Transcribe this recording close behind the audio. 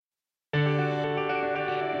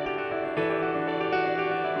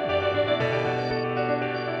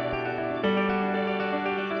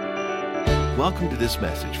Welcome to this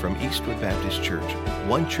message from Eastwood Baptist Church,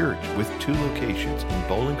 one church with two locations in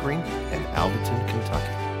Bowling Green and Alvaton,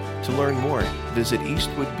 Kentucky. To learn more, visit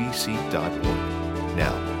eastwoodbc.org.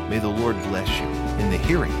 Now, may the Lord bless you in the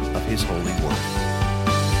hearing of His holy word.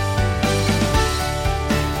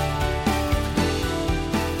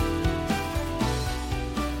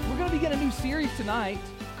 We're going to begin a new series tonight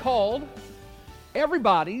called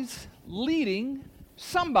Everybody's Leading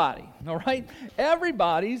Somebody, all right?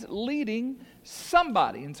 Everybody's leading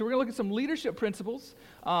somebody. And so we're going to look at some leadership principles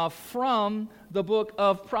from the book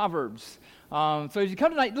of Proverbs. So as you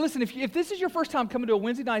come tonight, listen, if this is your first time coming to a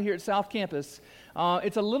Wednesday night here at South Campus,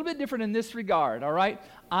 it's a little bit different in this regard, all right?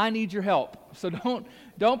 I need your help. So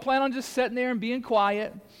don't plan on just sitting there and being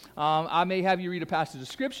quiet. I may have you read a passage of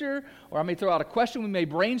Scripture, or I may throw out a question. We may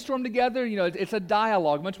brainstorm together. You know, it's a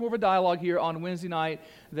dialogue, much more of a dialogue here on Wednesday night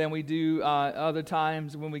than we do other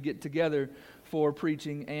times when we get together for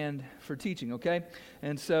preaching and for teaching, okay?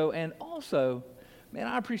 And also, man,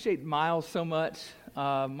 I appreciate Miles so much.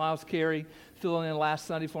 Miles Carey filling in last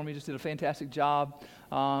Sunday for me, just did a fantastic job.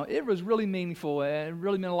 It was really meaningful, and it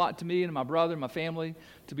really meant a lot to me and my brother and my family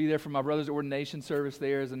to be there for my brother's ordination service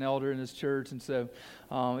there as an elder in his church, and so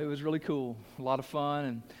it was really cool, a lot of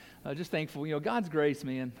fun, and just thankful. You know, God's grace,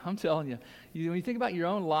 man, I'm telling you, when you think about your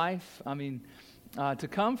own life, I mean, to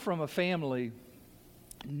come from a family,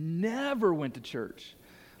 never went to church.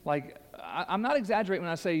 Like, I'm not exaggerating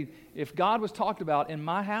when I say if God was talked about in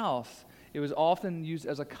my house, it was often used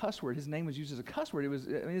as a cuss word. His name was used as a cuss word.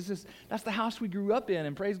 That's the house we grew up in,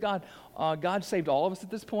 and praise God, God saved all of us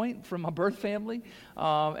at this point from my birth family,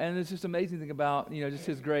 and it's just amazing thing about, you know, just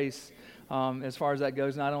His grace as far as that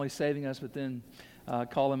goes, not only saving us, but then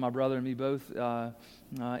calling my brother and me both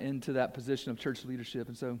into that position of church leadership,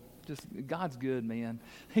 and so just God's good, man.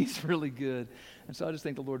 He's really good, and so I just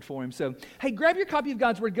thank the Lord for Him. So, hey, grab your copy of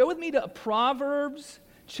God's Word. Go with me to Proverbs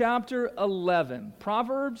chapter 11.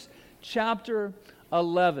 Proverbs chapter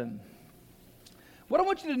 11. What I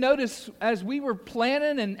want you to notice as we were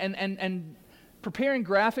planning and preparing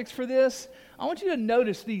graphics for this, I want you to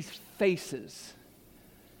notice these faces.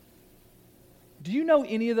 Do you know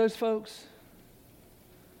any of those folks?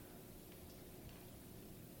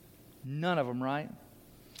 None of them, right?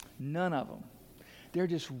 None of them. They're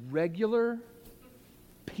just regular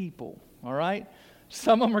people, all right?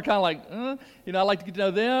 Some of them are kind of like, you know, I like to get to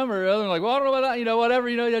know them, or others are like, well, I don't know about that, you know, whatever,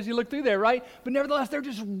 you know, as you look through there, right? But nevertheless, they're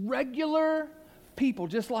just regular people,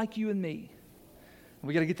 just like you and me. And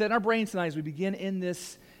we got to get that in our brains tonight as we begin in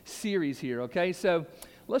this series here, okay? So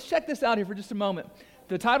let's check this out here for just a moment.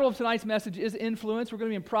 The title of tonight's message is Influence. We're going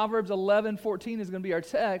to be in Proverbs 11:14 is going to be our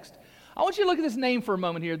text. I want you to look at this name for a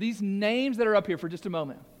moment here, these names that are up here for just a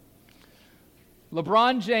moment.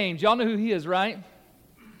 LeBron James, y'all know who he is, right?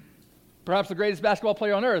 Perhaps the greatest basketball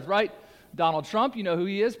player on earth, right? Donald Trump, you know who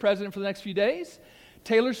he is, president for the next few days.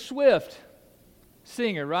 Taylor Swift,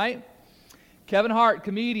 singer, right? Kevin Hart,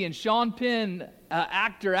 comedian. Sean Penn,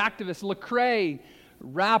 actor, activist. Lecrae,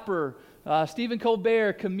 rapper. Stephen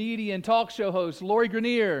Colbert, comedian, talk show host. Lori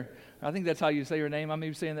Greiner, I think that's how you say her name. I may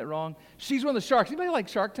be saying that wrong. She's one of the sharks. Anybody like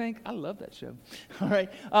Shark Tank? I love that show. All right.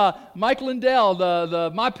 Mike Lindell,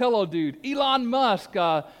 the My Pillow dude. Elon Musk,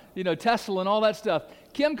 you know, Tesla and all that stuff.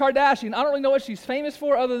 Kim Kardashian, I don't really know what she's famous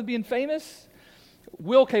for other than being famous.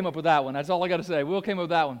 Will came up with that one. That's all I got to say. Will came up with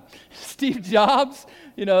that one. Steve Jobs,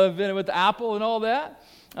 you know, have been with Apple and all that.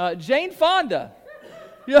 Jane Fonda.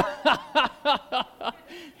 Yeah.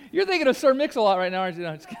 You're thinking of Sir Mix-a-Lot right now, aren't you?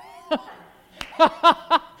 No, just kidding.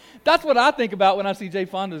 That's what I think about when I see Jane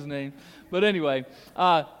Fonda's name. But anyway,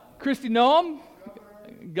 Kristi Noem,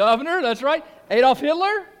 governor, that's right. Adolf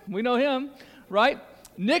Hitler, we know him, right?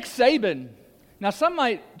 Nick Saban. Now, some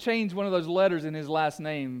might change one of those letters in his last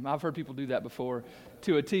name. I've heard people do that before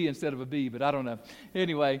to a T instead of a B, but I don't know.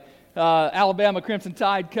 Anyway, Alabama Crimson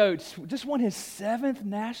Tide coach just won his 7th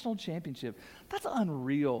national championship. That's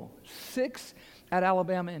unreal. 6 at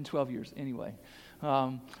Alabama in 12 years. Anyway,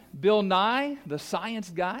 Bill Nye, the science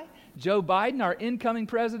guy. Joe Biden, our incoming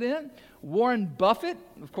president. Warren Buffett.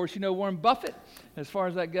 Of course, you know Warren Buffett. As far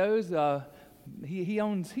as that goes, He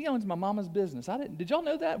owns my mama's business. Did y'all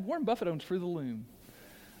know that? Warren Buffett owns Fruit of the Loom.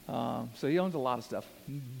 So he owns a lot of stuff.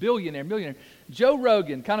 Millionaire. Joe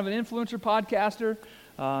Rogan, kind of an influencer podcaster,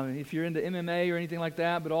 if you're into MMA or anything like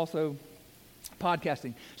that, but also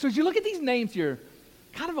podcasting. So as you look at these names here,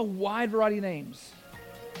 kind of a wide variety of names.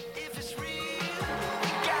 If it's real, you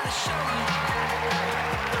gotta show me.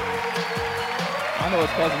 I know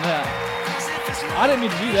what's causing that. I didn't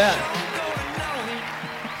mean to do that.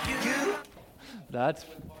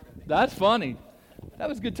 That's funny. That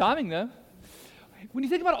was good timing, though. When you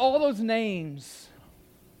think about all those names,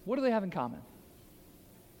 what do they have in common?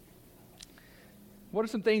 What are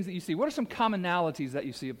some things that you see? What are some commonalities that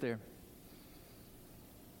you see up there?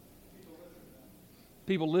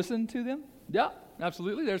 People listen to them? Yeah,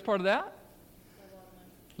 absolutely. There's part of that.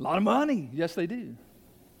 A lot of money. Yes, they do.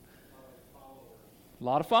 A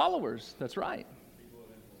lot of followers. That's right.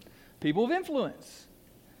 People of influence.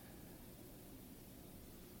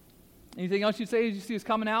 Anything else you'd say as you see as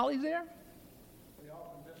commonalities there? They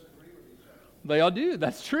often disagree with each other. They all do.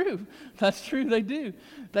 That's true. That's true. They do.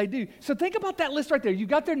 They do. So think about that list right there. You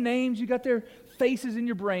got their names, you got their faces in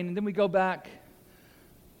your brain, and then we go back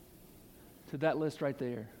to that list right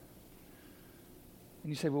there. And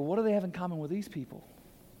you say, well, what do they have in common with these people?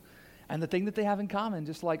 And the thing that they have in common,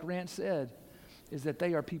 just like Rance said, is that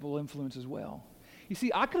they are people of influence as well. You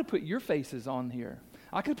see, I could have put your faces on here.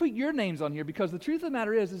 I could put your names on here because the truth of the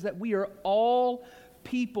matter is that we are all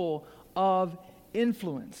people of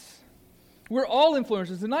influence. We're all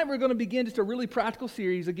influencers. Tonight we're going to begin just a really practical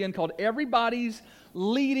series, again, called Everybody's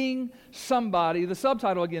Leading Somebody. The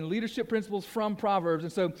subtitle, again, Leadership Principles from Proverbs.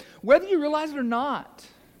 And so whether you realize it or not,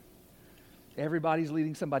 everybody's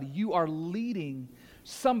leading somebody. You are leading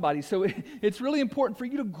somebody. So it's really important for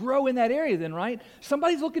you to grow in that area then, right?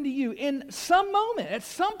 Somebody's looking to you in some moment, at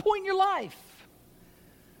some point in your life,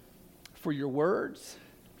 for your words,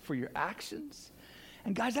 for your actions.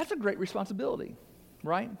 And guys, that's a great responsibility,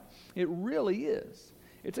 right? It really is.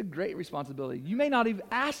 It's a great responsibility. You may not even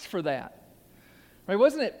ask for that, right?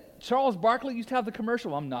 Wasn't it Charles Barkley used to have the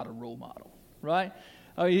commercial, I'm not a role model, right?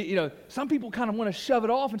 Some people kind of want to shove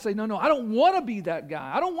it off and say, no, I don't want to be that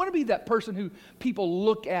guy. I don't want to be that person who people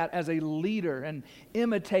look at as a leader and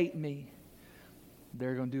imitate me.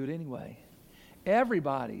 They're going to do it anyway.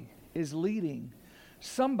 Everybody is leading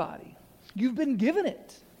somebody. You've been given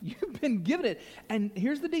it. You've been given it. And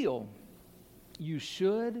here's the deal. You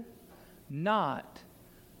should not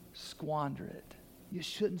squander it. You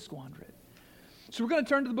shouldn't squander it. So we're going to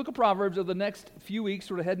turn to the book of Proverbs over the next few weeks,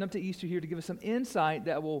 sort of heading up to Easter here to give us some insight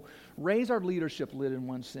that will raise our leadership lid in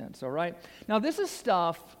one sense, all right? Now, this is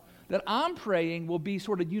stuff that I'm praying will be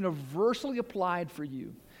sort of universally applied for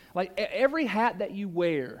you. Like every hat that you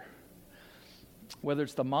wear, whether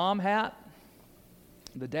it's the mom hat,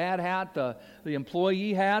 the dad hat, the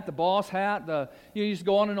employee hat, the boss hat, you just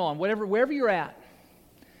go on and on, wherever you're at.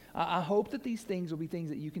 I hope that these things will be things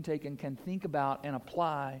that you can take and can think about and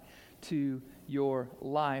apply to your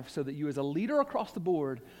life so that you as a leader across the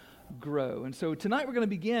board grow. And so tonight we're going to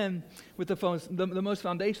begin with the most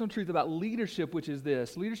foundational truth about leadership, which is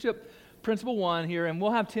this. Leadership principle 1 here, and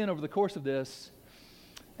we'll have 10 over the course of this.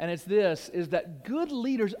 And it's this, is that good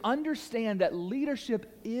leaders understand that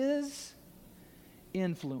leadership is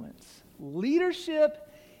influence. Leadership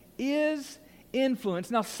is influence.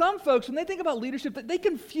 Now, some folks, when they think about leadership, they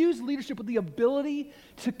confuse leadership with the ability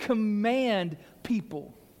to command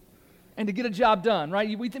people and to get a job done,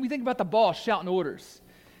 right? We think about the boss shouting orders.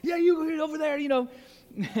 Yeah, you over there, and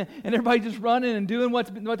everybody just running and doing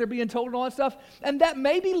what they're being told and all that stuff. And that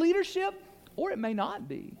may be leadership, or it may not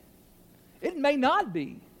be. It may not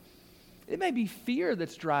be. It may be fear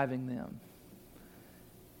that's driving them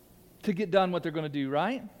to get done what they're going to do,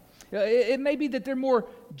 right? It may be that they're more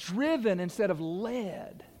driven instead of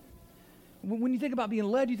led. When you think about being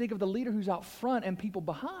led, you think of the leader who's out front and people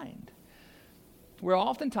behind. Where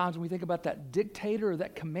oftentimes when we think about that dictator or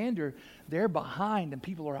that commander, they're behind and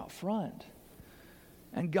people are out front.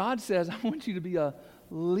 And God says, I want you to be a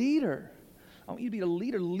leader. I want you to be a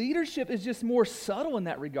leader. Leadership is just more subtle in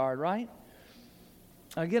that regard, right?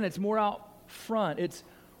 Again, it's more out front. It's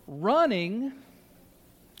running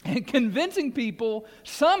and convincing people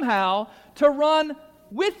somehow to run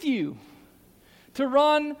with you, to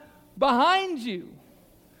run behind you.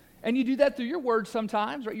 And you do that through your words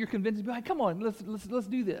sometimes, right? You're convincing people, hey, come on, let's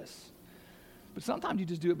do this. But sometimes you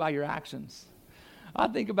just do it by your actions. When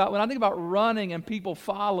I think about running and people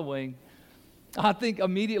following, I think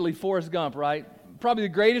immediately Forrest Gump, right? Probably the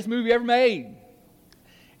greatest movie ever made.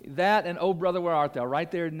 That and Oh Brother, Where Art Thou? Right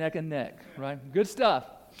there neck and neck, right? Good stuff.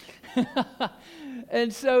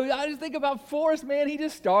 And so I just think about Forrest, man, he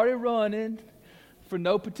just started running for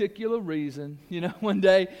no particular reason. One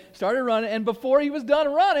day started running, and before he was done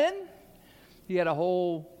running, he had a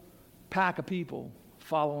whole pack of people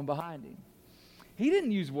following behind him. He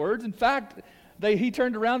didn't use words. In fact, he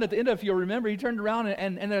turned around at the end, if you'll remember, he turned around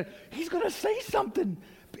and he's going to say something.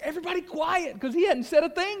 Everybody quiet, because he hadn't said a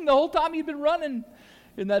thing the whole time he'd been running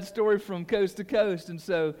in that story from coast to coast. And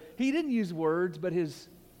so he didn't use words, but his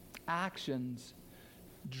actions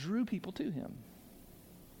drew people to him.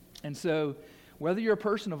 And so whether you're a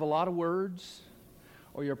person of a lot of words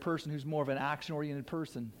or you're a person who's more of an action-oriented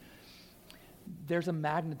person, there's a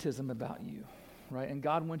magnetism about you. right? And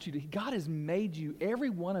God wants you to, God has made you,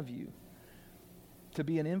 every one of you, to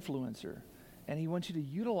be an influencer. And he wants you to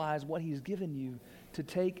utilize what he's given you to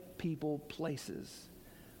take people places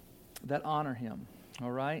that honor him,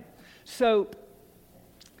 all right? So,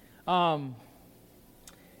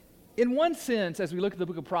 in one sense, as we look at the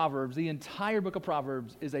book of Proverbs, the entire book of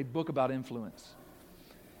Proverbs is a book about influence.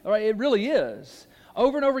 All right, it really is.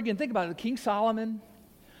 Over and over again, think about it. King Solomon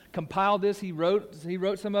compiled this. He wrote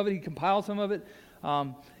some of it. He compiled some of it.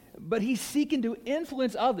 But he's seeking to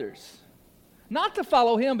influence others. Not to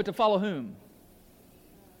follow him, but to follow whom?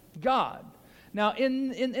 God. Now,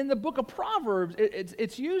 in the book of Proverbs,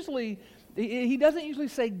 it's usually, he doesn't usually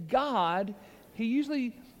say God. He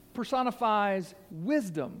usually personifies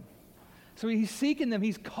wisdom. So he's seeking them.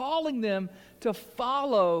 He's calling them to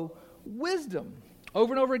follow wisdom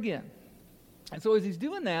over and over again. And so as he's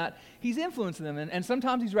doing that, he's influencing them. And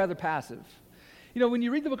sometimes he's rather passive. You know, when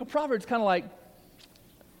you read the book of Proverbs, it's kind of like,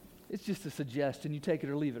 it's just a suggestion. You take it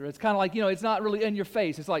or leave it. Or it's kind of like, you know, it's not really in your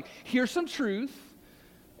face. It's like, here's some truth,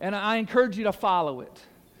 and I encourage you to follow it.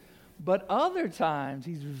 But other times,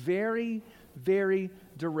 he's very, very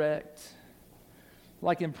direct.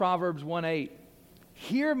 Like in Proverbs 1:8,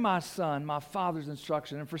 hear my son, my father's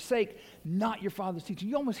instruction, and forsake not your father's teaching.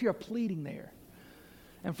 You almost hear a pleading there.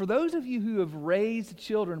 And for those of you who have raised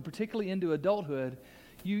children, particularly into adulthood,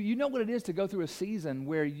 you know what it is to go through a season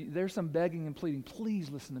where there's some begging and pleading. Please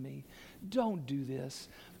listen to me. Don't do this.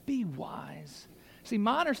 Be wise. See,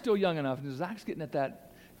 mine are still young enough, and Zach's getting at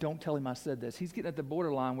that, don't tell him I said this. He's getting at the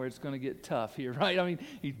borderline where it's going to get tough here, right? I mean,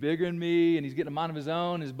 he's bigger than me, and he's getting a mind of his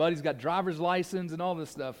own. His buddy's got driver's license and all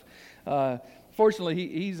this stuff. Fortunately,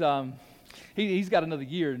 he's got another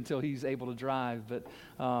year until he's able to drive. But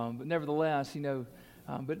nevertheless, you know,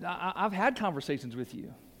 but I've had conversations with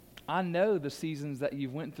you. I know the seasons that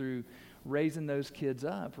you've went through raising those kids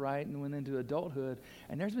up, right, and went into adulthood.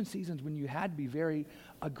 And there's been seasons when you had to be very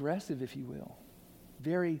aggressive, if you will,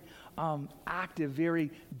 very active,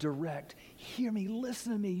 very direct. Hear me,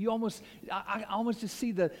 listen to me. I almost just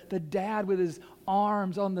see the dad with his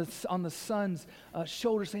arms on the son's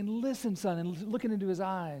shoulder saying, listen, son, and looking into his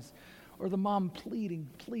eyes. Or the mom pleading,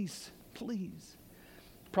 please, please.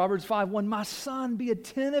 Proverbs 5:1, my son, be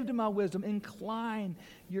attentive to my wisdom. Incline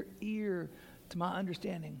your ear to my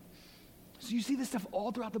understanding. So you see this stuff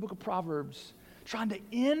all throughout the book of Proverbs, trying to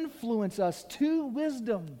influence us to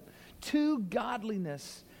wisdom, to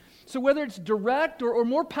godliness. So whether it's direct or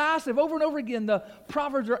more passive, over and over again, the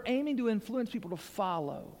Proverbs are aiming to influence people to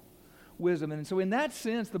follow wisdom. And so in that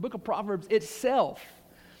sense, the book of Proverbs itself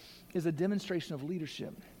is a demonstration of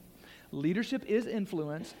leadership. Leadership is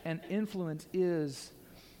influence, and influence is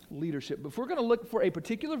leadership. But if we're going to look for a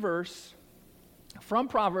particular verse from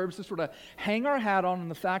Proverbs to sort of hang our hat on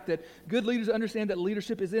the fact that good leaders understand that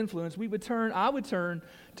leadership is influence, I would turn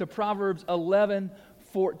to Proverbs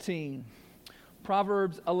 11:14.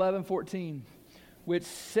 Proverbs 11:14, which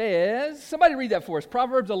says, somebody read that for us.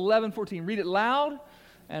 Proverbs 11:14. Read it loud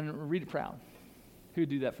and read it proud. Who'd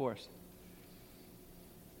do that for us?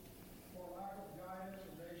 For lack of guidance,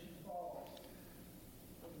 a nation falls,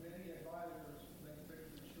 but many advisors make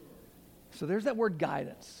victory sure. So there's that word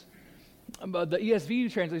guidance. The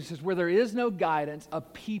ESV translation says, where there is no guidance, a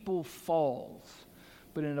people falls.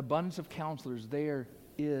 But in an abundance of counselors, there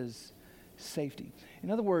is safety. In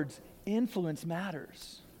other words, influence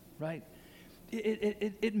matters, right?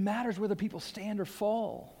 It matters whether people stand or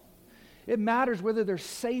fall. It matters whether they're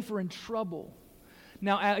safe or in trouble.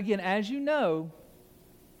 Now, again, as you know,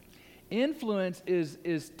 influence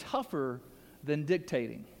is tougher than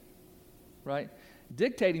dictating, right?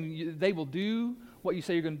 Dictating, they will do what you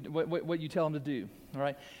say you're going to, what you tell them to do, all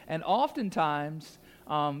right? And oftentimes,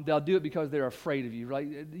 they'll do it because they're afraid of you, right?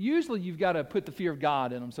 Usually, you've got to put the fear of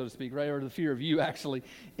God in them, so to speak, right? Or the fear of you, actually,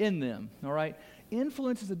 in them, all right?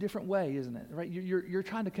 Influence is a different way, isn't it? Right? You're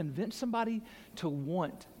trying to convince somebody to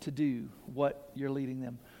want to do what you're leading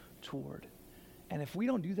them toward. And if we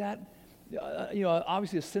don't do that,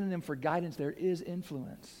 obviously a synonym for guidance there is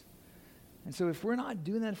influence. And so if we're not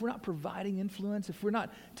doing that, if we're not providing influence, if we're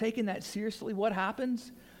not taking that seriously, what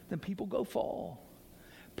happens? Then people go fall.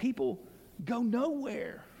 People go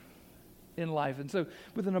nowhere in life. And so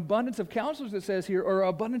with an abundance of counselors, it says here, or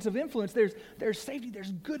abundance of influence, there's safety,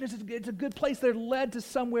 there's goodness, it's a good place. They're led to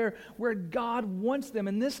somewhere where God wants them.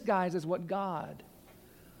 And this, guys, is what God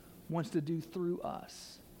wants to do through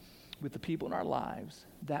us with the people in our lives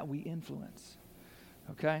that we influence.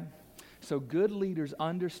 Okay? So good leaders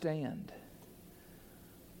understand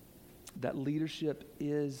that leadership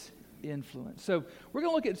is influence. So we're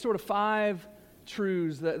going to look at sort of 5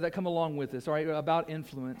 truths that come along with this, all right, about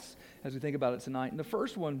influence as we think about it tonight. And the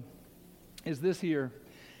first one is this here,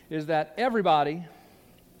 is that everybody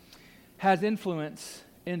has influence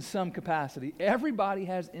in some capacity. Everybody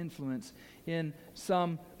has influence in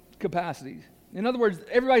some capacity. In other words,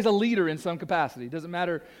 everybody's a leader in some capacity. It doesn't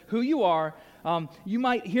matter who you are. You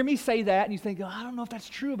might hear me say that and you think, oh, I don't know if that's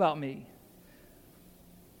true about me.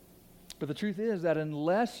 But the truth is that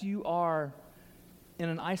unless you are in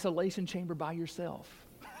an isolation chamber by yourself,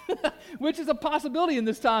 which is a possibility in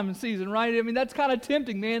this time and season, right? I mean, that's kind of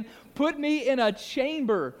tempting, man. Put me in a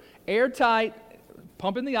chamber, airtight,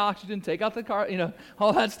 pump in the oxygen, take out the car,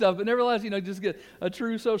 all that stuff. But nevertheless, just get a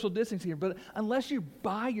true social distance here. But unless you're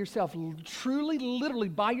by yourself, truly, literally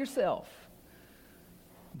by yourself,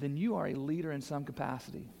 then you are a leader in some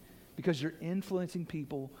capacity because you're influencing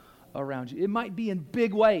people around you. It might be in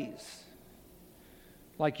big ways,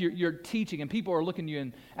 like you're teaching and people are looking at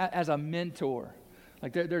you as a mentor.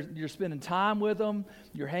 Like you're spending time with them,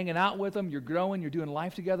 you're hanging out with them, you're growing, you're doing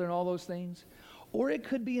life together and all those things. Or it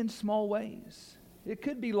could be in small ways. It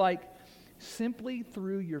could be like simply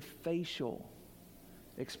through your facial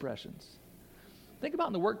expressions. Think about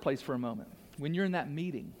in the workplace for a moment. When you're in that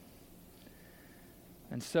meeting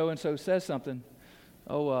and so says something,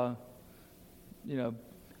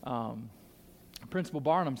 Principal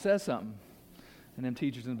Barnum says something, and them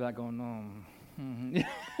teachers in the back going, no. Mm-hmm.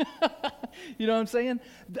 You know what I'm saying?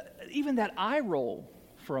 Even that eye roll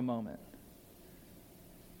for a moment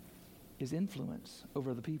is influence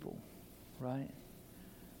over the people, right?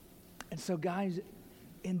 And so, guys,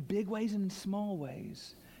 in big ways and in small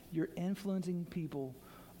ways, you're influencing people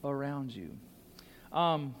around you.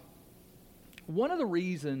 One of the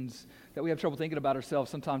reasons that we have trouble thinking about ourselves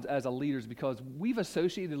sometimes as a leader is because we've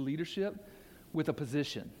associated leadership with a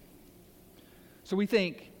position. So we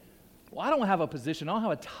think, well, I don't have a position, I don't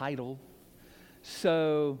have a title,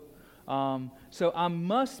 so I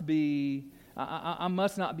must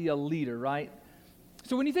not be a leader, right?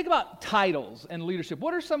 So when you think about titles and leadership,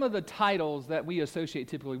 what are some of the titles that we associate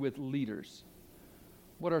typically with leaders?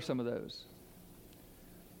 What are some of those?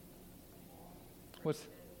 What's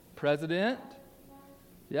president?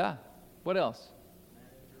 Yeah. What else?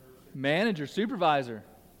 Manager, supervisor,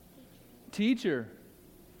 teacher.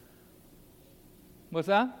 What's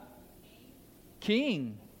that?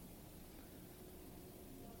 King.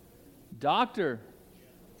 Doctor.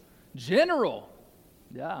 General.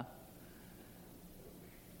 Yeah.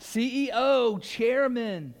 CEO,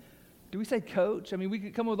 chairman. Do we say coach? I mean, we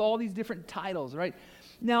could come up with all these different titles, right?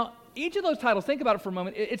 Now, each of those titles, think about it for a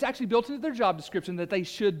moment, it's actually built into their job description that they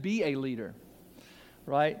should be a leader,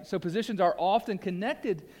 right? So positions are often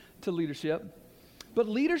connected to leadership, but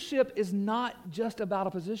leadership is not just about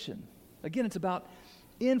a position. Again, it's about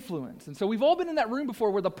influence. And so we've all been in that room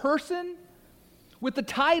before where the person with the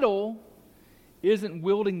title isn't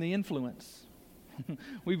wielding the influence.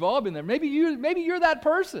 We've all been there. Maybe you're that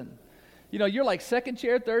person. You're like second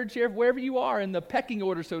chair, third chair, wherever you are in the pecking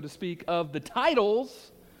order, so to speak, of the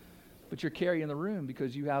titles, but you're carrying the room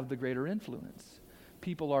because you have the greater influence.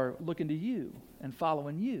 People are looking to you and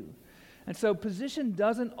following you. And so position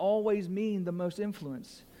doesn't always mean the most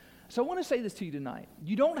influence. So I want to say this to you tonight.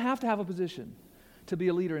 You don't have to have a position to be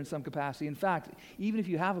a leader in some capacity. In fact, even if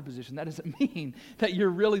you have a position, that doesn't mean that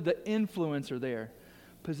you're really the influencer there.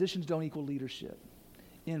 Positions don't equal leadership.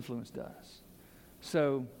 Influence does.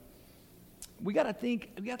 So we got to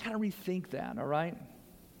kind of rethink that, all right?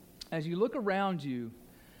 As you look around you,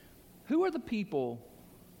 who are the people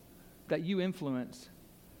that you influence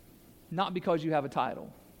not because you have a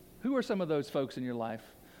title? Who are some of those folks in your life?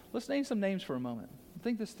 Let's name some names for a moment.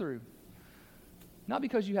 Think this through. Not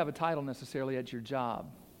because you have a title necessarily at your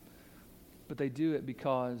job, but they do it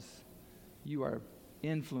because you are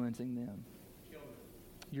influencing them. Children.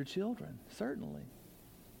 Your children, certainly.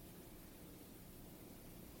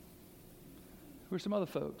 Who are some other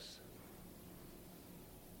folks?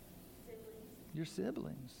 Siblings. Your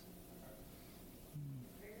siblings.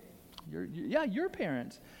 Your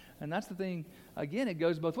parents. And that's the thing, again, it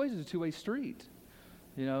goes both ways. It's a two-way street.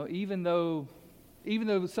 Even though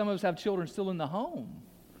some of us have children still in the home.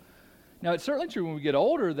 Now, it's certainly true when we get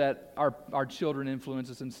older that our children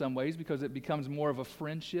influence us in some ways because it becomes more of a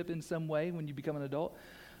friendship in some way when you become an adult.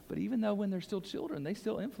 But even though when they're still children, they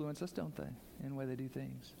still influence us, don't they, in the way they do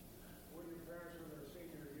things? When your parents are in their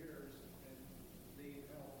senior years and need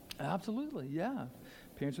help. Absolutely, yeah.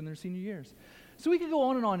 Parents in their senior years. So we could go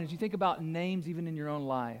on and on as you think about names even in your own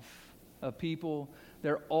life of people.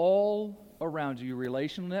 They're all around you, your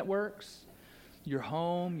relational networks, your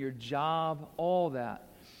home, your job, all that.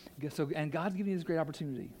 And God's giving you this great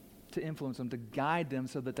opportunity to influence them, to guide them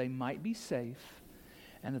so that they might be safe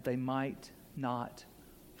and that they might not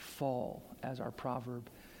fall, as our proverb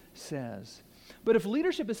says. But if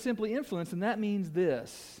leadership is simply influence, then that means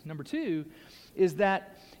this. Number 2 is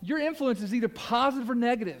that your influence is either positive or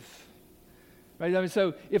negative. Right? I mean,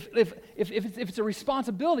 so if it's a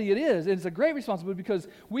responsibility, it is. It's a great responsibility because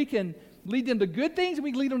we can lead them to good things and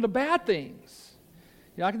we can lead them to bad things.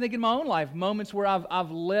 You know, I can think in my own life, moments where I've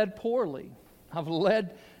led poorly. I've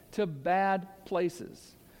led to bad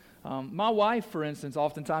places. My wife, for instance,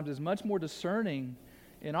 oftentimes is much more discerning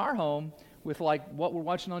in our home with like what we're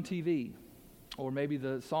watching on TV or maybe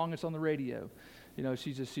the song that's on the radio. You know,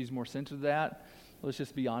 she's more sensitive to that. Let's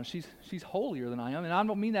just be honest. She's holier than I am, and I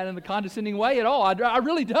don't mean that in a condescending way at all. I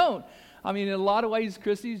really don't. I mean, in a lot of ways,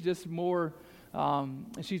 Christy's just more,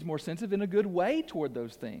 she's more sensitive in a good way toward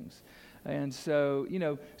those things. And so, you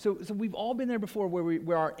know, so we've all been there before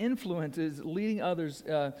where our influence is leading others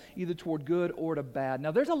either toward good or to bad.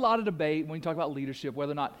 Now, there's a lot of debate when you talk about leadership,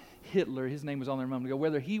 whether or not Hitler, his name was on there a moment ago,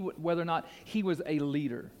 whether or not he was a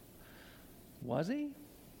leader. Was he?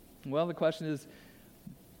 Well, the question is,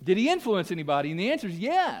 did he influence anybody? And the answer is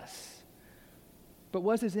yes. But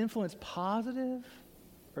was his influence positive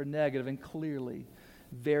or negative? And clearly,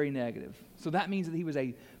 very negative. So that means that he was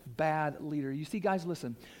a bad leader. You see, guys,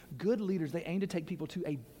 listen. Good leaders, they aim to take people to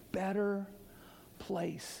a better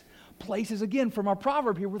place. Places, again, from our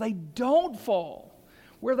proverb here, where they don't fall,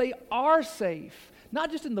 where they are safe.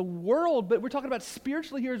 Not just in the world, but we're talking about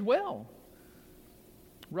spiritually here as well.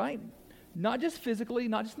 Right? Not just physically,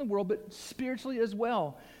 not just in the world, but spiritually as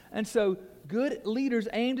well. And so good leaders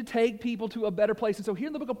aim to take people to a better place. And so here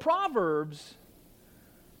in the book of Proverbs,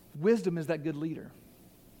 wisdom is that good leader.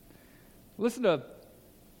 Listen to,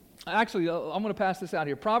 actually, I'm going to pass this out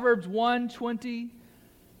here. Proverbs 1, 20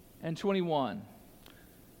 and 21.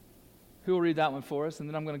 Who will read that one for us? And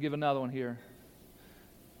then I'm going to give another one here.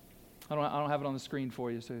 I don't have it on the screen for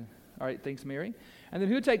you. So, all right, thanks, Mary. And then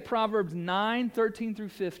who would take Proverbs 9, 13 through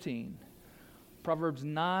 15? Proverbs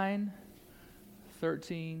 9,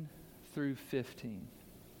 13 through 15.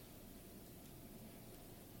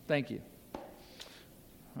 Thank you.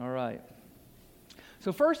 All right.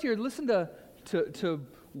 So first here, listen to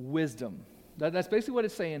wisdom. That's basically what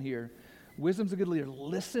it's saying here. Wisdom's a good leader.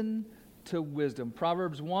 Listen to wisdom.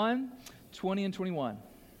 Proverbs 1, 20 and 21.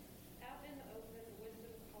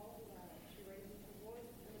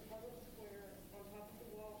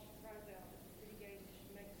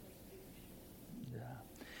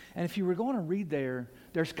 And if you were going to read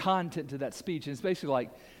there's content to that speech, and it's basically like,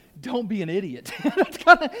 don't be an idiot.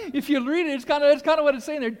 If you read it, it's kind of what it's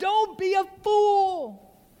saying there. Don't be a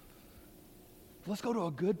fool. Let's go to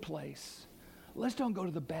a good place. Let's don't go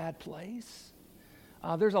to the bad place.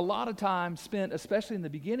 There's a lot of time spent, especially in the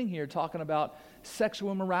beginning here, talking about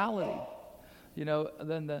sexual immorality. You know,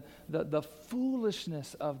 then the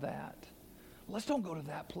foolishness of that. Let's don't go to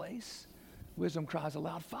that place. Wisdom cries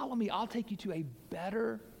aloud, follow me, I'll take you to a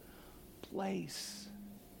better place.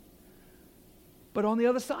 But on the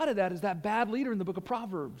other side of that is that bad leader in the book of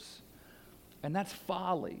Proverbs. And that's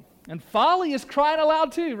folly. And folly is crying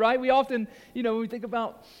aloud too, right? We often, when we think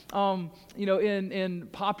about, in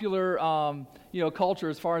popular, culture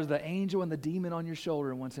as far as the angel and the demon on your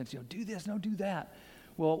shoulder in one sense, do this, no, do that.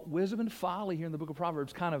 Well, wisdom and folly here in the book of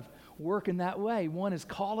Proverbs kind of work in that way. One is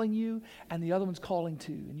calling you and the other one's calling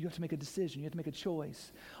too. And you have to make a decision. You have to make a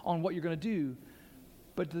choice on what you're going to do.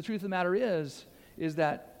 But the truth of the matter is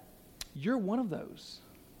that you're one of those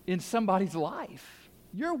in somebody's life.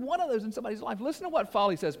 You're one of those in somebody's life. Listen to what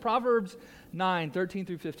folly says. Proverbs 9, 13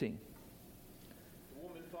 through 15. The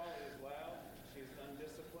woman folly is loud. She is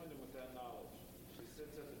undisciplined and without knowledge. She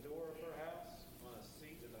sits at the door of her house on a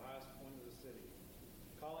seat at the highest point of the city,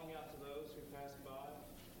 calling out to those who pass by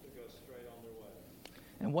to go straight on their way.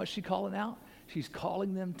 And what's she calling out? She's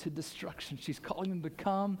calling them to destruction. She's calling them to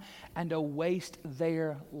come and to waste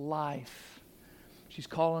their life. She's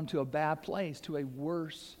calling them to a bad place, to a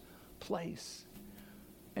worse place.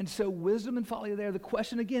 And so wisdom and folly are there. The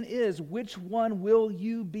question again is, which one will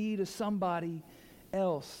you be to somebody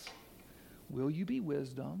else? Will you be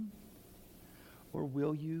wisdom or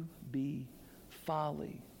will you be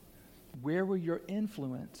folly? Where will your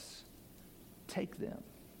influence take them?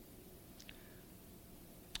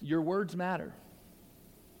 Your words matter.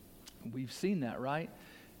 We've seen that, right?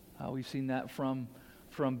 We've seen that from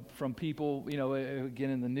people, again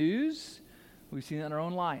in the news. We've seen that in our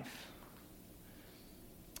own life.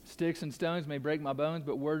 Sticks and stones may break my bones,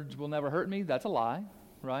 but words will never hurt me. That's a lie,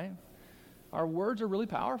 right? Our words are really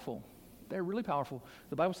powerful. They're really powerful.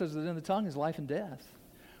 The Bible says that in the tongue is life and death.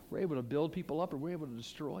 We're able to build people up or we're able to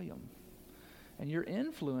destroy them. And your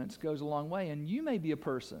influence goes a long way. And you may be a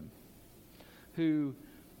person who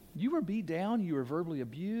You were beat down, you were verbally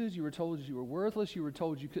abused, you were told you were worthless, you were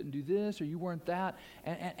told you couldn't do this or you weren't that,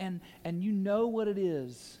 and you know what it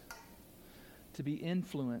is to be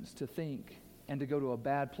influenced, to think, and to go to a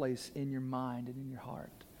bad place in your mind and in your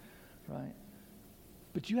heart, right?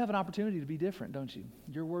 But you have an opportunity to be different, don't you?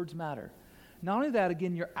 Your words matter. Not only that,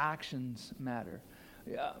 again, your actions matter.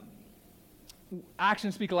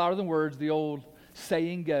 Actions speak louder than words, the old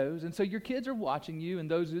saying goes. And so your kids are watching you,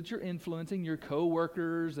 and those that you're influencing, your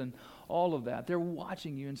co-workers and all of that, they're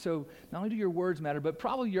watching you. And so not only do your words matter, but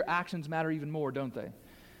probably your actions matter even more, don't they?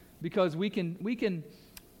 Because we can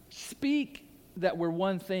speak that we're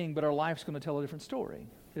one thing, but our life's going to tell a different story,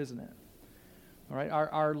 isn't it? All right?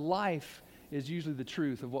 Our life is usually the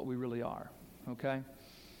truth of what we really are, okay?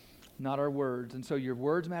 Not our words. And so your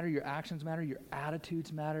words matter, your actions matter, your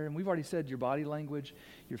attitudes matter. And we've already said your body language,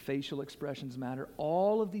 your facial expressions matter.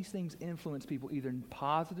 All of these things influence people either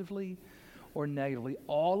positively or negatively.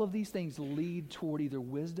 All of these things lead toward either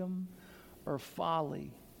wisdom or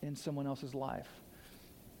folly in someone else's life.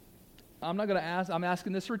 I'm not going to ask, I'm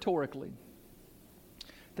asking this rhetorically.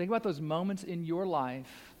 Think about those moments in your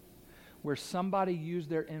life where somebody used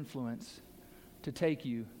their influence to take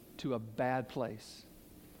you to a bad place.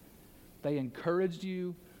 They encouraged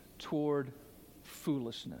you toward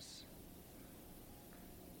foolishness.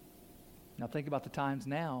 Now think about the times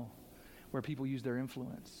now where people use their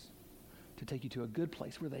influence to take you to a good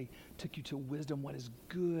place, where they took you to wisdom, what is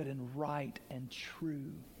good and right and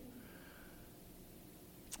true.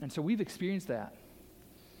 And so we've experienced that.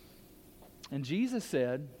 And Jesus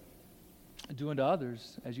said, do unto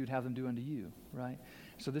others as you'd have them do unto you, right?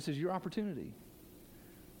 So this is your opportunity.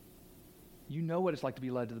 You know what it's like to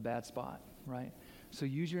be led to the bad spot, right? So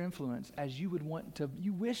use your influence as you would want to.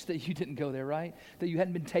 You wish that you didn't go there, right? That you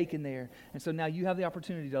hadn't been taken there. And so now you have the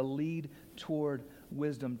opportunity to lead toward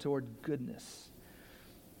wisdom, toward goodness.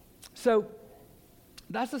 So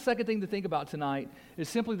that's the second thing to think about tonight, is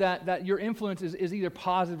simply that your influence is either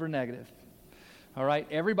positive or negative. All right?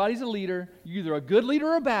 Everybody's a leader. You're either a good leader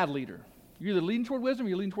or a bad leader. You're either leading toward wisdom or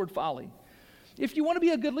you're leading toward folly. If you want to be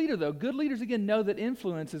a good leader, though, good leaders, again, know that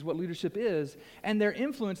influence is what leadership is. And their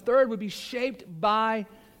influence, third, would be shaped by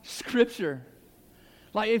Scripture.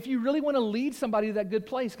 Like, if you really want to lead somebody to that good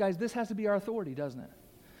place, guys, this has to be our authority, doesn't it?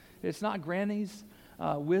 It's not Granny's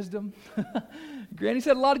wisdom. Granny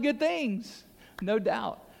said a lot of good things, no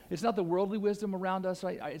doubt. It's not the worldly wisdom around us,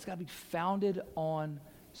 right? It's got to be founded on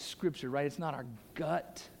Scripture, right? It's not our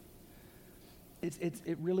gut.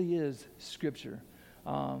 It really is Scripture.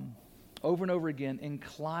 Over and over again,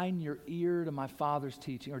 incline your ear to my Father's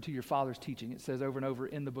teaching, or to your Father's teaching. It says over and over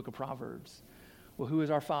in the book of Proverbs. Well, who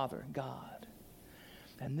is our Father? God.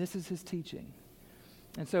 And this is His teaching.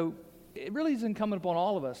 And so it really is incumbent upon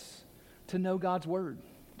all of us to know God's Word,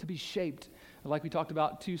 to be shaped, like we talked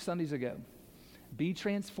about 2 Sundays ago. Be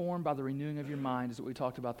transformed by the renewing of your mind is what we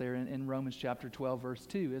talked about there in Romans chapter 12, verse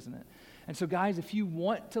 2, isn't it? And so, guys, if you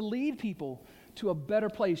want to lead people to a better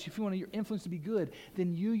place, if you want your influence to be good,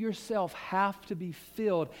 then you yourself have to be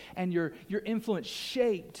filled and your influence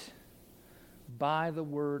shaped by the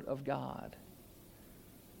Word of God.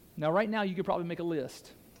 Now, right now, you could probably make a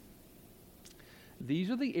list. These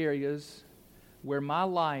are the areas where my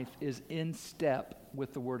life is in step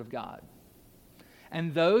with the Word of God.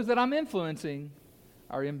 And those that I'm influencing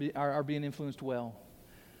are being influenced well.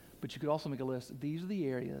 But you could also make a list. These are the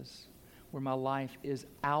areas where my life is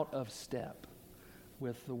out of step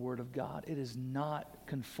with the Word of God. It is not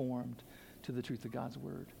conformed to the truth of God's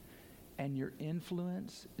Word. And your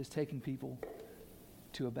influence is taking people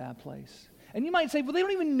to a bad place. And you might say, well, they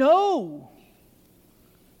don't even know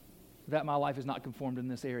that my life is not conformed in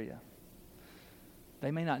this area.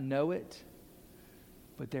 They may not know it,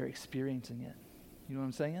 but they're experiencing it. You know what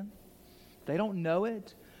I'm saying? They don't know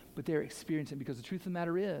it, but they're experiencing it, because the truth of the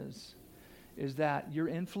matter is that your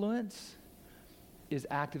influence is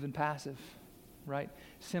active and passive, right?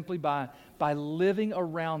 Simply by living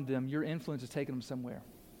around them, your influence is taking them somewhere,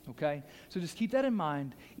 okay? So just keep that in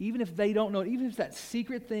mind. Even if they don't know it, even if it's that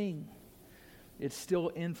secret thing, it's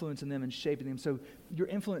still influencing them and shaping them. So your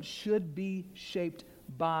influence should be shaped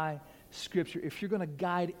by Scripture. If you're going to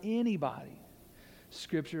guide anybody,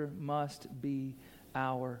 Scripture must be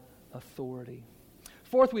our authority.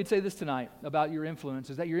 Fourth, we'd say this tonight about your influence,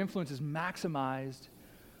 is that your influence is maximized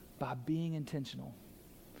by being intentional.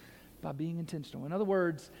 By being intentional. In other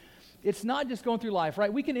words, it's not just going through life,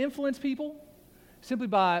 right? We can influence people simply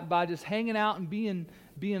by just hanging out and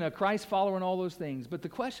being a Christ follower and all those things. But the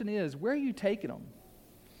question is, where are you taking them?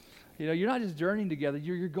 You know, you're not just journeying together,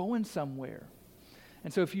 you're going somewhere.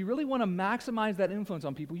 And so if you really want to maximize that influence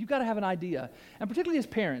on people, you've got to have an idea. And particularly as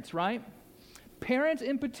parents, right? Parents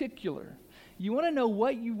in particular, you want to know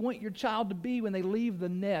what you want your child to be when they leave the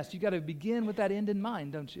nest. You've got to begin with that end in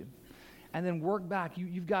mind, don't you? And then work back.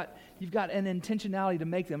 You've got an intentionality to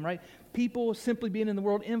make them, right? People simply being in the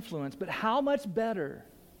world influence, but how much better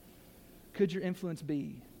could your influence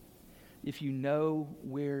be if you know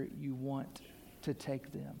where you want to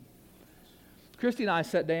take them? Christy and I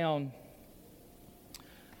sat down.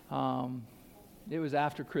 It was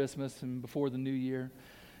after Christmas and before the New Year.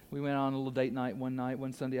 We went on a little date night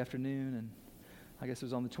one Sunday afternoon, and I guess it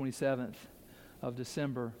was on the 27th of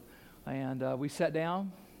December. And we sat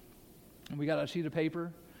down, and we got a sheet of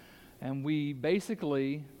paper, and we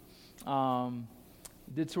basically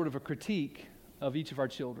did sort of a critique of each of our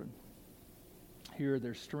children. Here are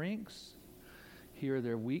their strengths. Here are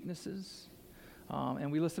their weaknesses.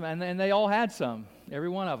 And we listed them, and they all had some, every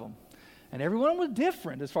one of them. And every one of them was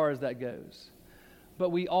different as far as that goes.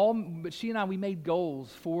 But she and I, we made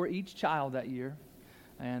goals for each child that year.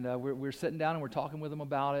 And we're sitting down and we're talking with them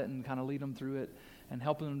about it and kind of leading them through it and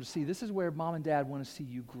helping them to see this is where mom and dad want to see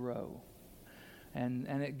you grow. And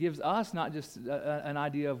it gives us not just an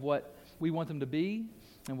idea of what we want them to be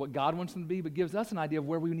and what God wants them to be, but gives us an idea of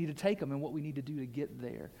where we need to take them and what we need to do to get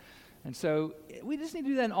there. And so we just need to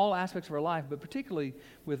do that in all aspects of our life, but particularly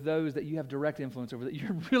with those that you have direct influence over, that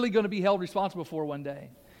you're really going to be held responsible for one day.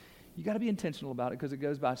 You got to be intentional about it because it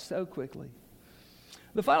goes by so quickly.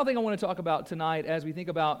 The final thing I want to talk about tonight as we think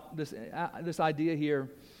about this idea here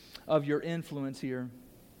of your influence here,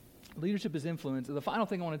 leadership is influence. The final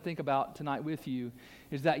thing I want to think about tonight with you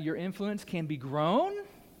is that your influence can be grown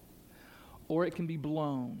or it can be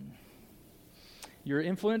blown. Your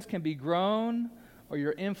influence can be grown or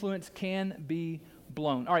your influence can be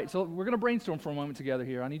blown. All right, so we're going to brainstorm for a moment together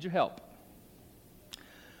here. I need your help.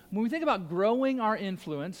 When we think about growing our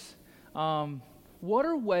influence, what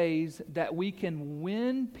are ways that we can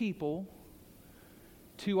win people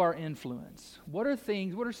to our influence? What are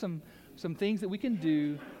some things that we can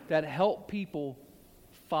do that help people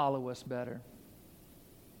follow us better?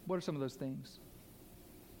 What are some of those things?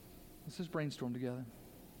 Let's just brainstorm together.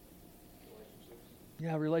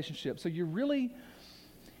 Yeah, relationships. So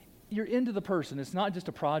you're into the person. It's not just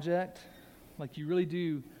a project. Like you really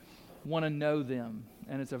do want to know them.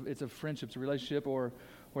 And it's a friendship, it's a relationship, or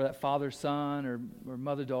that father-son or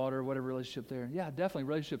mother-daughter, whatever relationship there. Yeah, definitely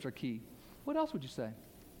relationships are key. What else would you say?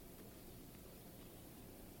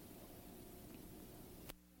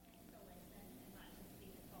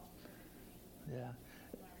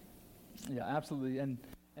 Yeah, absolutely. And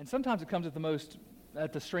sometimes it comes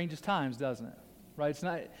at the strangest times, doesn't it? Right?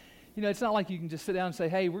 It's not like you can just sit down and say,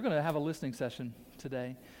 hey, we're going to have a listening session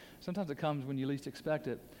today. Sometimes it comes when you least expect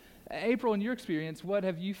it. April, in your experience, what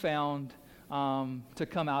have you found to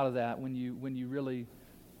come out of that when you really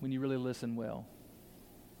listen well?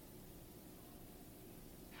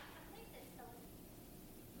 I think that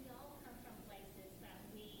we all come from places that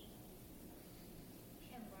we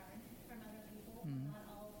can learn from other people. Mm-hmm. Not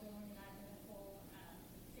all willing and identical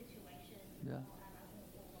situations. Yeah. We all have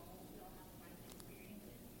identical roles. We all have life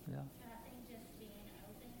experiences. Yeah. And I think just being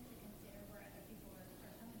open to consider where other people are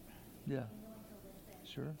coming from. Yeah. Being willing to listen.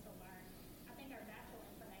 Sure. To learn. I think our natural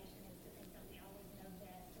inclination is to think that we always know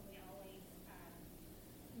best and we always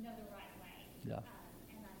know the right way. Yeah.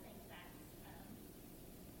 And I think that's,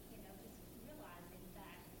 just realizing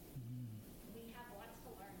that we have lots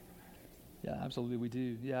to learn from others. Yeah, absolutely we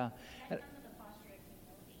do. Yeah. That comes with a posture of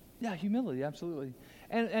humility. Yeah, humility, absolutely.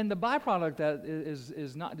 And the byproduct that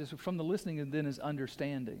is not just from the listening and then is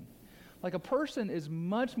understanding. Like a person is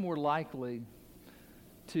much more likely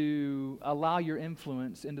to allow your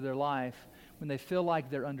influence into their life when they feel like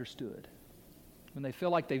they're understood, when they feel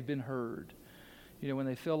like they've been heard, when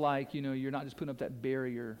they feel like, you're not just putting up that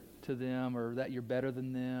barrier to them or that you're better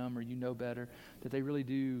than them or you know better, that they really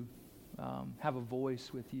do have a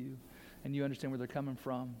voice with you and you understand where they're coming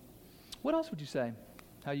from. What else would you say?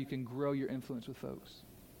 How you can grow your influence with folks?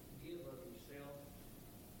 Give of yourself,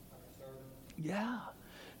 like a servant. Yeah,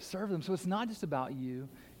 serve them. So it's not just about you,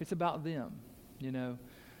 it's about them,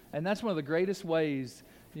 And that's one of the greatest ways,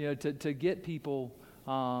 to get people.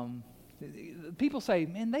 People say,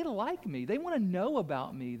 man, they like me. They want to know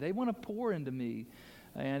about me. They want to pour into me.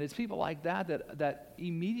 And it's people like that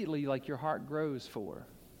immediately, like, your heart grows for.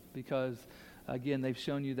 Because, again, they've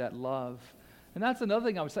shown you that love. And that's another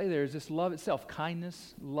thing I would say there is just love itself.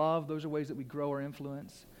 Kindness, love, those are ways that we grow our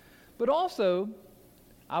influence. But also,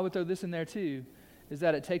 I would throw this in there too, is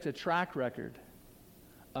that it takes a track record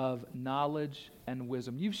of knowledge and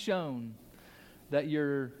wisdom. You've shown that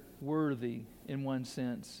you're worthy, in one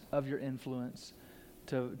sense, of your influence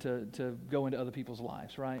to go into other people's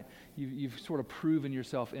lives, right? You've sort of proven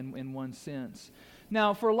yourself in one sense.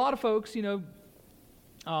 Now, for a lot of folks,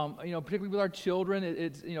 particularly with our children,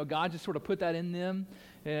 it's God just sort of put that in them,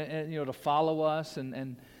 and to follow us,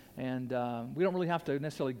 and we don't really have to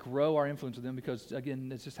necessarily grow our influence with them because,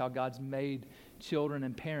 again, it's just how God's made children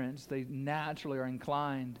and parents. They naturally are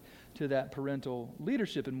inclined to that parental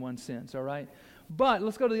leadership in one sense, all right? But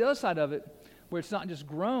let's go to the other side of it, where it's not just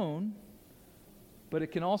grown, but it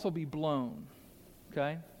can also be blown,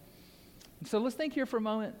 okay? And so let's think here for a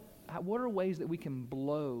moment, what are ways that we can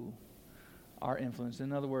blow our influence?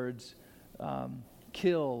 In other words,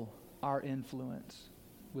 kill our influence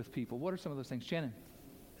with people. What are some of those things? Shannon?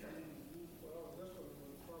 Well, this one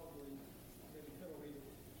would probably maybe penalty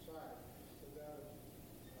side, so that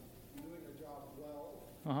of doing a job well,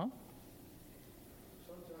 Uh-huh.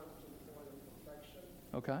 sometimes to the point of perfection.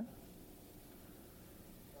 Okay.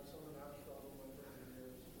 That's something I've struggled with over the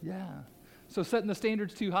years. Yeah. So setting the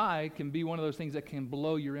standards too high can be one of those things that can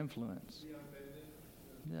blow your influence. Be unbending.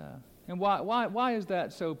 Yeah. And why is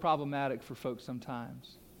that so problematic for folks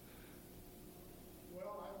sometimes?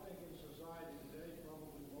 Well, I think in society today,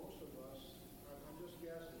 probably most of us, I'm just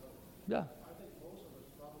guessing, but Yeah. I think most of us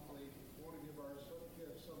probably want to give our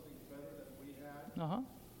kids something better than we had, Uh-huh.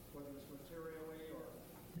 whether it's materially or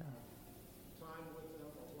Yeah. time with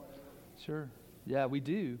them or whatever. Sure. Yeah, we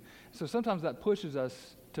do. So sometimes that pushes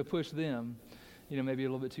us to push them, maybe a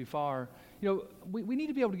little bit too far. We need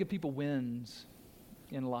to be able to give people wins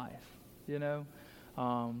in life,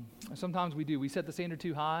 Sometimes we do. We set the standard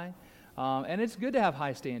too high, and it's good to have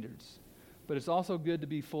high standards, but it's also good to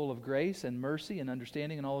be full of grace and mercy and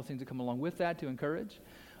understanding and all the things that come along with that to encourage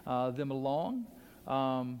them along.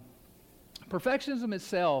 Perfectionism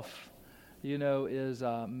itself, is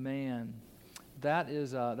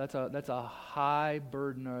that's a high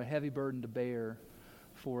burden or a heavy burden to bear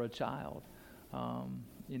for a child.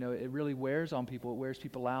 It really wears on people. It wears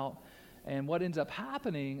people out. And what ends up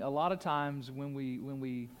happening a lot of times when we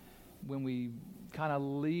kind of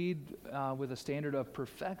lead with a standard of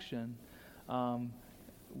perfection,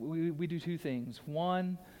 we do two things.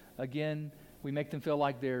 One, again, we make them feel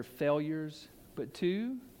like they're failures. But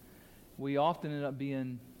two, we often end up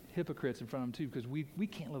being hypocrites in front of them too, because we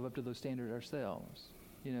can't live up to those standards ourselves.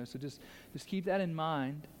 So just keep that in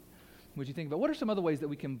mind. What you think about? What are some other ways that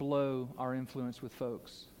we can blow our influence with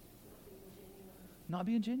folks? Not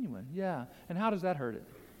being genuine, yeah. And how does that hurt it?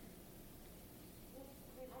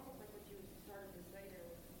 Almost like what you started to say there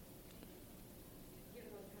was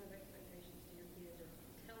giving those kind of expectations to your kids or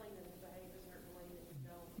telling them to behave a certain way that you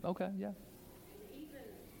don't. Okay, yeah. And even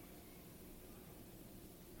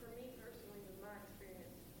for me personally, with my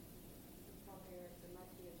experience with my parents and my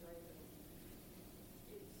kids raising them,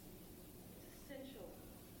 it's essential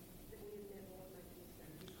that we admit when we make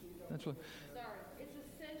mistakes. That's what. Sorry, it's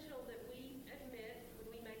essential that we admit when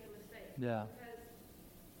we make a mistake. Yeah. Because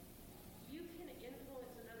you can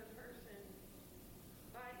influence another person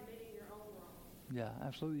by admitting your own wrong. Yeah,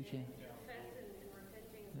 absolutely you can. And confessing and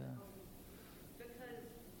repenting of Yeah. your own. Because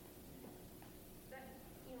that,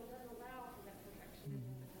 doesn't allow for that perfectionism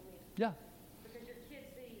to come in. Yeah. Because your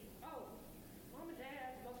kids see, oh, mom and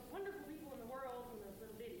dad, the most wonderful people in the world, and those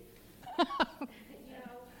little bitties.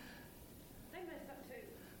 They messed up too.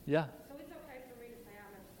 Yeah. So it's okay for me to say I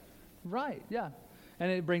messed up. Right, yeah. And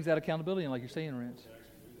it brings that accountability in, like you're saying, Rance. Yeah. If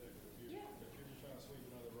you're just trying to sweep it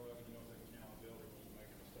under the rug and you don't take accountability when you make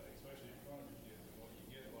a mistake, especially in front of your kids, and what you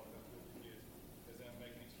get a lot of times with your kids is them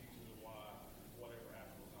making excuses of why whatever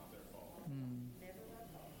happened was not their fault. Never my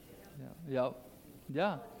fault. Yeah. Yep.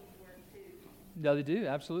 Yeah. Yeah, they do.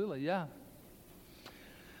 Absolutely. Yeah.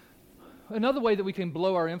 Another way that we can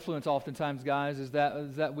blow our influence, oftentimes, guys, is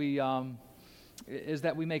that we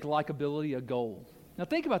make likability a goal. Now,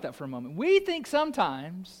 think about that for a moment. We think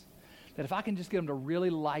sometimes that if I can just get them to really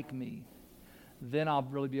like me, then I'll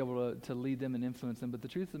really be able to lead them and influence them. But the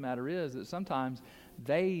truth of the matter is that sometimes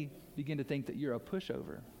they begin to think that you're a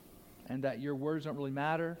pushover and that your words don't really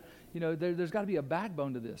matter. There's got to be a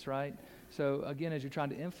backbone to this, right? So again, as you're trying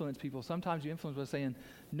to influence people, sometimes you influence by saying,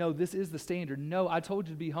 no, this is the standard. No, I told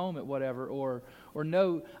you to be home at whatever. Or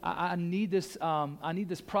no, I need this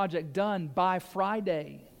project done by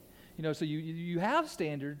Friday. So you have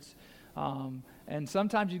standards, and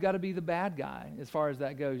sometimes you've got to be the bad guy as far as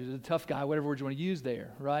that goes. You're the tough guy, whatever word you want to use there,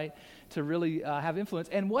 right? To really have influence.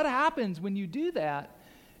 And what happens when you do that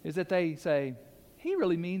is that they say, he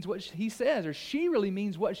really means what he says, or she really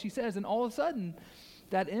means what she says, and all of a sudden,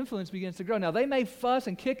 that influence begins to grow. Now, they may fuss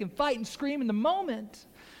and kick and fight and scream in the moment,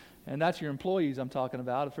 and that's your employees I'm talking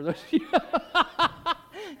about, for those of you,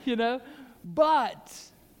 but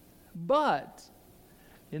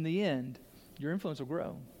in the end, your influence will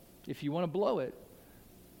grow. If you want to blow it,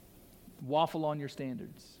 waffle on your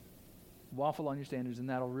standards. Waffle on your standards, and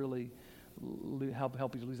that'll really help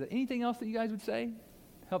you to lose that. Anything else that you guys would say?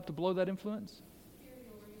 Help to blow that influence?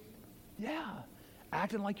 Yeah.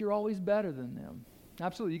 Acting like you're always better than them.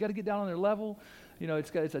 Absolutely. You got to get down on their level. You know,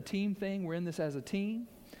 it's a team thing. We're in this as a team.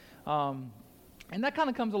 And that kind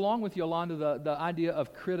of comes along with, Yolanda, the idea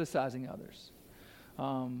of criticizing others.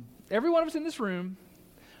 Every one of us in this room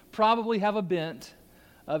probably have a bent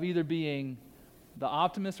of either being the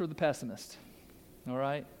optimist or the pessimist. All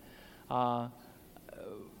right?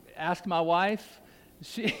 Ask my wife.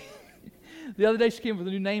 She the other day she came up with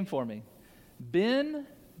a new name for me. Ben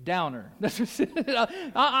Downer.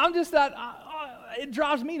 I'm just that. It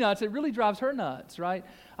drives me nuts. It really drives her nuts, right?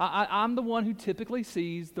 I'm the one who typically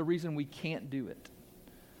sees the reason we can't do it.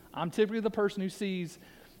 I'm typically the person who sees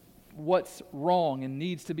what's wrong and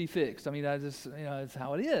needs to be fixed. I mean, it's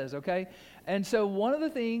how it is, okay? And so one of the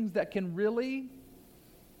things that can really,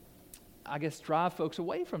 I guess, drive folks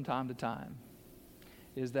away from time to time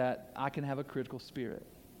is that I can have a critical spirit,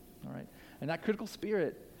 all right? And that critical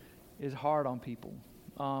spirit is hard on people.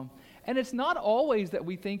 And it's not always that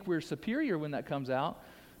we think we're superior when that comes out.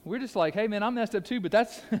 We're just like, hey, man, I'm messed up too, but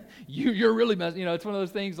that's, you're really messed, it's one of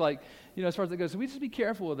those things like, as far as it goes. So we just be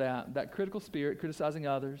careful with that critical spirit, criticizing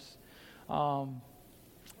others. And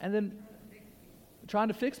then trying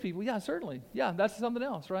to fix people. Yeah, certainly. Yeah, that's something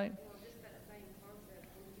else, right? Well, just that same concept,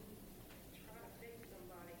 when you try to fix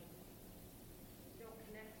somebody, you don't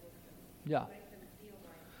connect with them. Yeah. Make them feel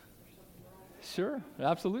like there's something wrong with them. Sure,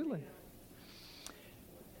 absolutely.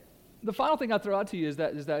 The final thing I throw out to you is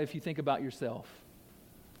that if you think about yourself,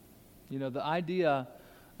 the idea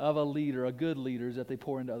of a leader, a good leader, is that they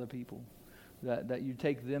pour into other people, that you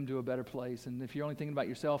take them to a better place. And if you're only thinking about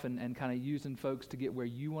yourself and kind of using folks to get where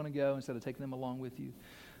you want to go instead of taking them along with you,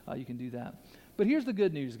 you can do that. But here's the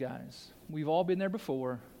good news, guys. We've all been there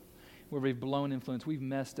before where we've blown influence. We've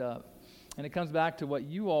messed up. And it comes back to what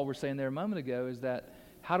you all were saying there a moment ago, is that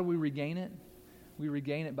how do we regain it? We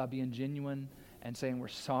regain it by being genuine and saying we're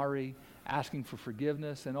sorry, asking for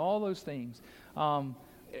forgiveness, and all those things.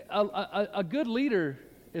 A good leader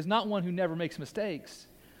is not one who never makes mistakes.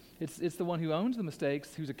 It's the one who owns the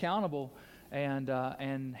mistakes, who's accountable,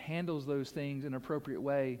 and handles those things in an appropriate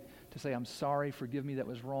way to say, I'm sorry, forgive me, that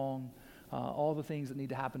was wrong. All the things that need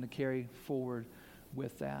to happen to carry forward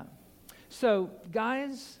with that. So,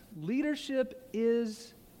 guys, leadership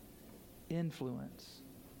is influence.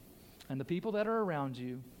 And the people that are around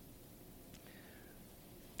you,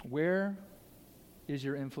 where is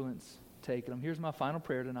your influence taking them? Here's my final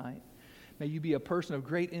prayer tonight. May you be a person of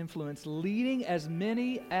great influence, leading as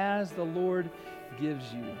many as the Lord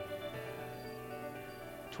gives you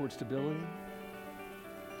toward stability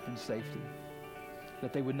and safety,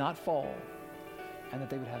 that they would not fall and that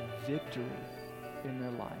they would have victory in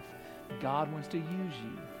their life. God wants to use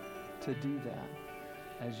you to do that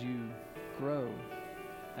as you grow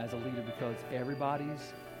as a leader, because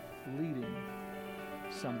everybody's leading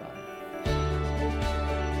somebody.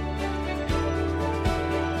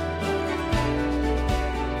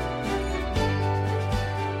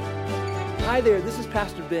 Hi there, this is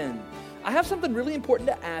Pastor Ben. I have something really important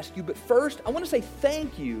to ask you, but first, I want to say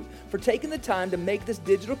thank you for taking the time to make this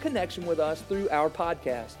digital connection with us through our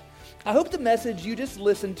podcast. I hope the message you just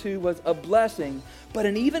listened to was a blessing, but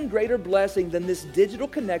an even greater blessing than this digital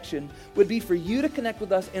connection would be for you to connect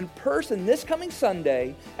with us in person this coming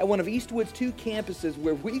Sunday at one of Eastwood's 2 campuses,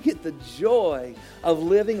 where we get the joy of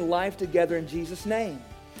living life together in Jesus' name.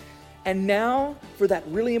 And now for that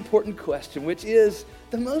really important question, which is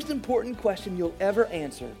the most important question you'll ever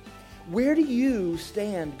answer. Where do you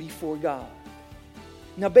stand before God?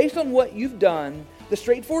 Now, based on what you've done, the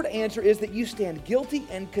straightforward answer is that you stand guilty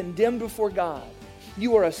and condemned before God.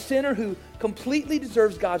 You are a sinner who completely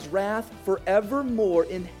deserves God's wrath forevermore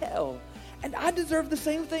in hell. And I deserve the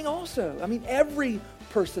same thing also. I mean, every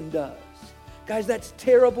person does. Guys, that's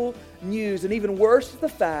terrible news. And even worse is the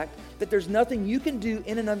fact that there's nothing you can do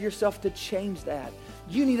in and of yourself to change that.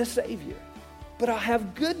 You need a Savior. But I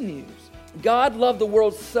have good news. God loved the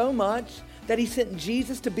world so much that He sent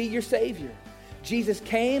Jesus to be your Savior. Jesus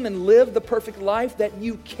came and lived the perfect life that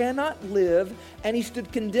you cannot live, and He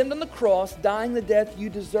stood condemned on the cross, dying the death you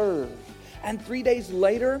deserve. And 3 days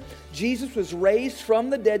later, Jesus was raised from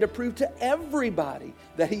the dead to prove to everybody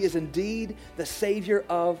that He is indeed the Savior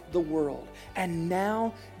of the world. And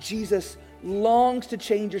now Jesus longs to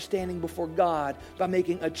change your standing before God by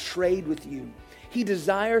making a trade with you. He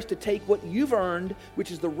desires to take what you've earned,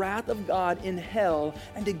 which is the wrath of God in hell,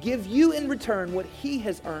 and to give you in return what He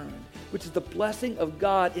has earned, which is the blessing of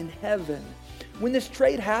God in heaven. When this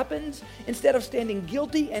trade happens, instead of standing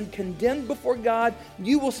guilty and condemned before God,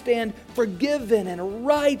 you will stand forgiven and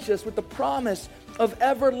righteous with the promise of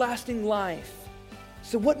everlasting life.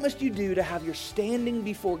 So what must you do to have your standing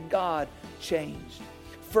before God changed?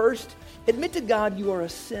 First, admit to God you are a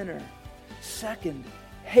sinner. Second,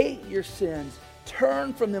 hate your sins.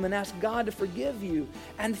 Turn from them and ask God to forgive you.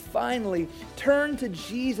 And finally, turn to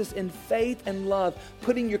Jesus in faith and love,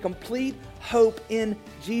 putting your complete hope in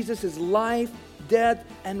Jesus' life, death,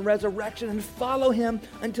 and resurrection, and follow him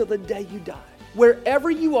until the day you die. Wherever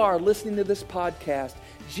you are listening to this podcast,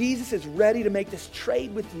 Jesus is ready to make this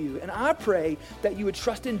trade with you. And I pray that you would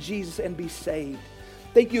trust in Jesus and be saved.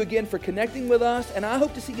 Thank you again for connecting with us, and I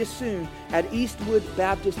hope to see you soon at Eastwood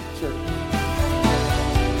Baptist Church.